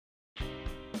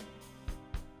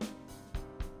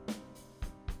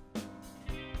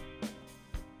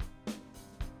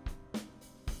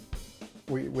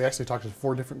We actually talked to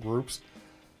 4 different groups,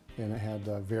 and it had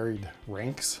varied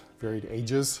ranks, varied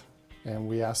ages, and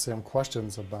we asked them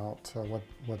questions about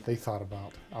what they thought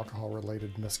about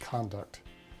alcohol-related misconduct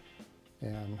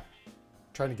and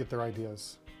trying to get their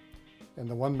ideas. And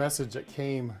the one message that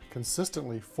came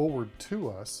consistently forward to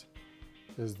us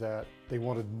is that they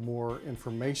wanted more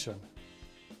information.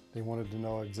 They wanted to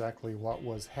know exactly what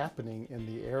was happening in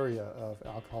the area of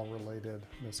alcohol-related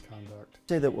misconduct. I'd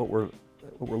say that what we're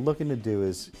looking to do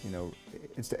is,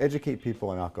 it's to educate people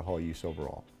on alcohol use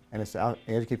overall, and it's to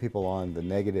educate people on the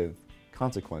negative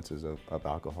consequences of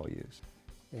alcohol use.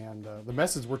 And the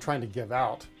message we're trying to give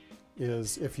out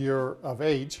is, if you're of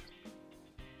age,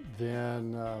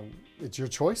 then it's your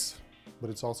choice, but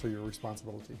it's also your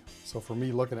responsibility. So for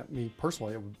me, looking at me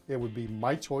personally, it would be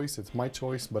my choice, it's my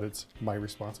choice, but it's my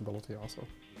responsibility also.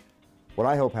 What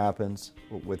I hope happens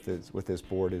with this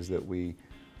board is that we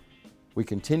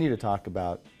continue to talk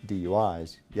about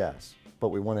DUIs, yes, but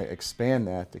we want to expand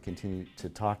that to continue to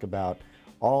talk about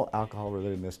all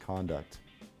alcohol-related misconduct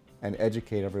and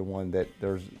educate everyone that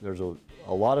there's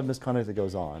a lot of misconduct that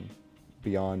goes on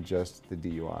beyond just the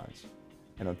DUIs.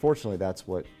 And unfortunately, that's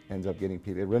what ends up getting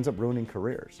people, it ends up ruining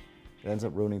careers. It ends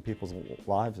up ruining people's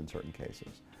lives in certain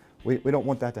cases. We don't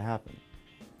want that to happen.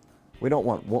 We do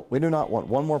not want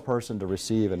one more person to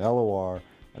receive an LOR,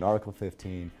 an Article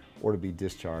 15, or to be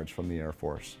discharged from the Air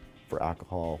Force for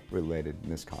alcohol-related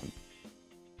misconduct.